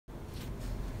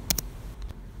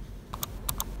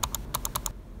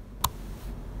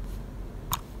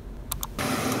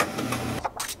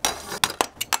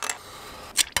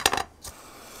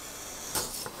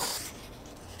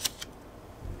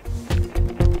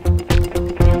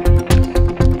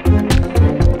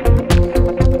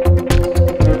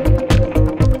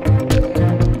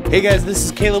Hey guys, this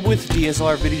is Caleb with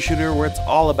DSLR Video Shooter, where it's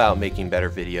all about making better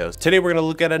videos. Today we're going to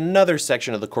look at another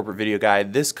section of the corporate video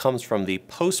guide. This comes from the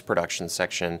post-production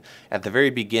section. At the very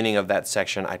beginning of that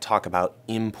section, I talk about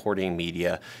importing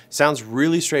media. Sounds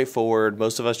really straightforward.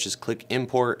 Most of us just click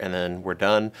import and then we're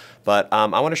done. But I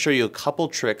want to show you a couple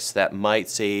tricks that might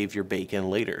save your bacon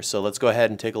later. So let's go ahead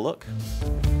and take a look.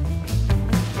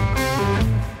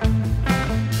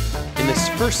 In this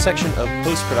first section of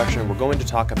post-production, we're going to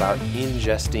talk about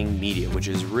ingesting media, which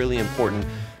is really important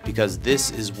because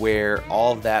this is where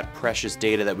all of that precious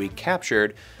data that we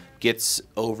captured gets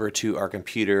over to our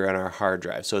computer and our hard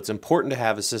drive. So it's important to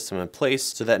have a system in place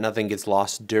so that nothing gets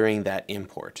lost during that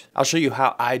import. I'll show you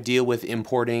how I deal with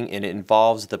importing, and it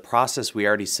involves the process we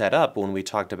already set up when we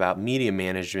talked about media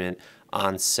management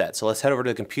on set. So let's head over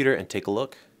to the computer and take a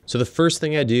look. So the first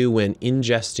thing I do when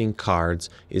ingesting cards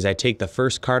is I take the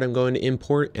first card I'm going to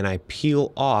import and I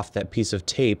peel off that piece of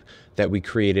tape that we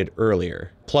created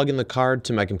earlier. Plug in the card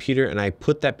to my computer and I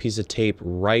put that piece of tape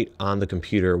right on the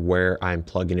computer where I'm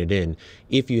plugging it in.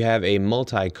 If you have a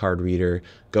multi-card reader,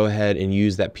 go ahead and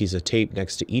use that piece of tape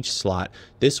next to each slot.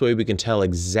 This way we can tell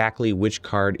exactly which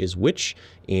card is which,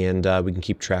 and we can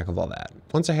keep track of all that.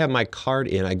 Once I have my card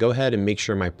in, I go ahead and make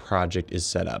sure my project is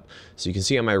set up. So you can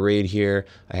see on my RAID here,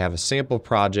 I have a sample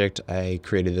project. I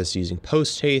created this using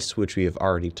post haste, which we have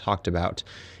already talked about.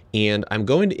 And I'm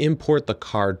going to import the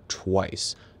card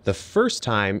twice. The first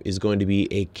time is going to be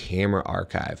a camera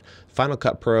archive. Final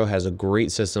Cut Pro has a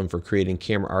great system for creating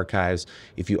camera archives.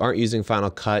 If you aren't using Final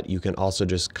Cut, you can also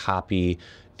just copy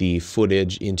the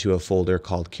footage into a folder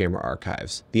called Camera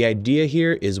Archives. The idea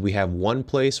here is we have one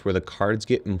place where the cards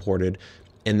get imported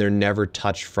and they're never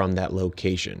touched from that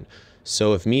location.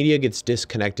 So if media gets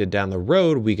disconnected down the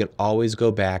road, we can always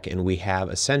go back and we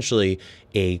have essentially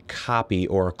a copy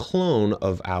or a clone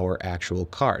of our actual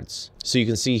cards. So you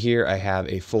can see here I have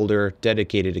a folder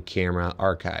dedicated to camera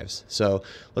archives. So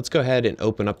let's go ahead and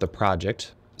open up the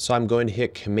project. So I'm going to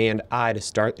hit Command I to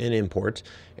start an import,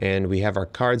 and we have our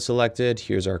card selected.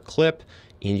 Here's our clip.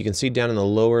 And you can see down in the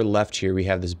lower left here, we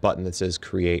have this button that says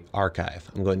Create Archive.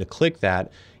 I'm going to click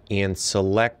that and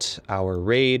select our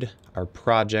RAID, our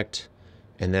project,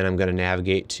 and then I'm going to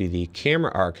navigate to the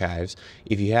camera archives.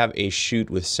 If you have a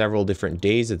shoot with several different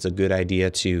days, it's a good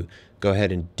idea to go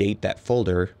ahead and date that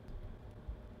folder.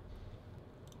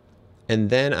 And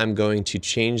then I'm going to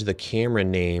change the camera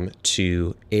name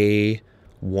to A1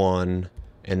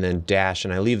 and then dash,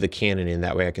 and I leave the Canon in,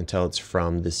 that way I can tell it's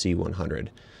from the C100.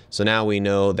 So now we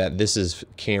know that this is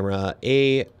camera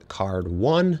A, card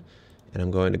 1. And I'm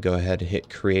going to go ahead and hit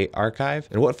Create Archive.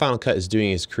 And what Final Cut is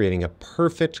doing is creating a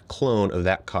perfect clone of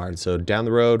that card. So down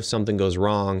the road, something goes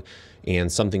wrong and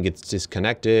something gets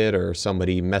disconnected, or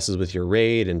somebody messes with your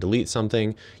RAID and deletes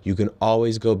something, you can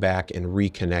always go back and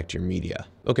reconnect your media.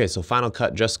 Okay, so Final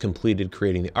Cut just completed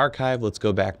creating the archive. Let's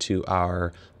go back to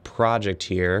our project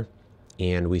here.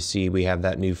 And we see we have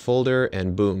that new folder,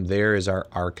 and boom, there is our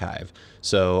archive.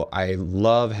 So I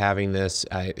love having this.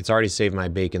 It's already saved my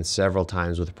bacon several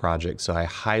times with a project, so I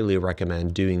highly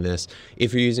recommend doing this.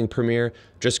 If you're using Premiere,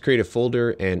 just create a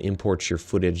folder and import your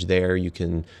footage there. You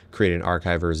can create an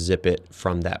archive or zip it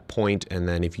from that point, and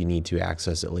then if you need to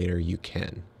access it later, you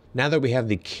can. Now that we have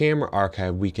the camera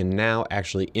archive, we can now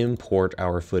actually import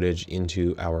our footage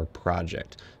into our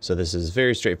project. So this is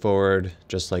very straightforward,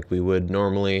 just like we would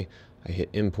normally. I hit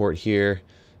import here,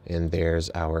 and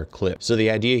there's our clip. So the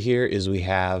idea here is we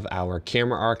have our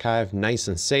camera archive nice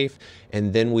and safe,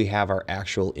 and then we have our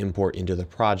actual import into the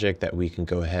project that we can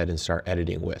go ahead and start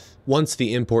editing with. Once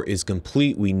the import is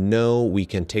complete, we know we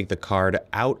can take the card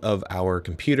out of our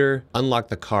computer, unlock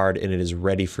the card, and it is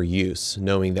ready for use,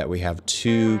 knowing that we have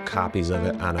 2 copies of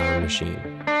it on our machine.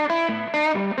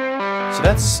 So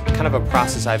that's kind of a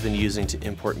process I've been using to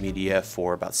import media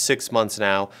for about 6 months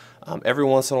now. Every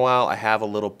once in a while I have a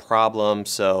little problem,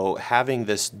 so having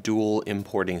this dual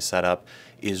importing setup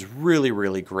is really,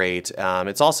 really great.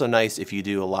 It's also nice if you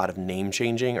do a lot of name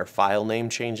changing or file name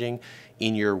changing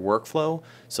in your workflow.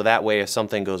 So that way if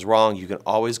something goes wrong, you can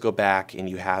always go back and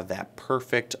you have that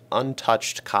perfect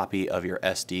untouched copy of your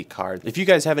SD card. If you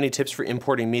guys have any tips for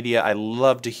importing media, I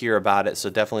love to hear about it, so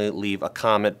definitely leave a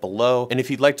comment below. And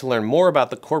if you'd like to learn more about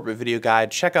the corporate video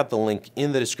guide, check out the link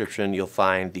in the description. You'll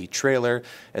find the trailer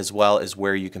as well as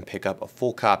where you can pick up a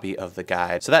full copy of the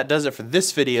guide. So that does it for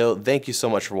this video. Thank you so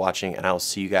much for watching, and I'll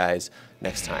see you guys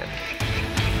next time.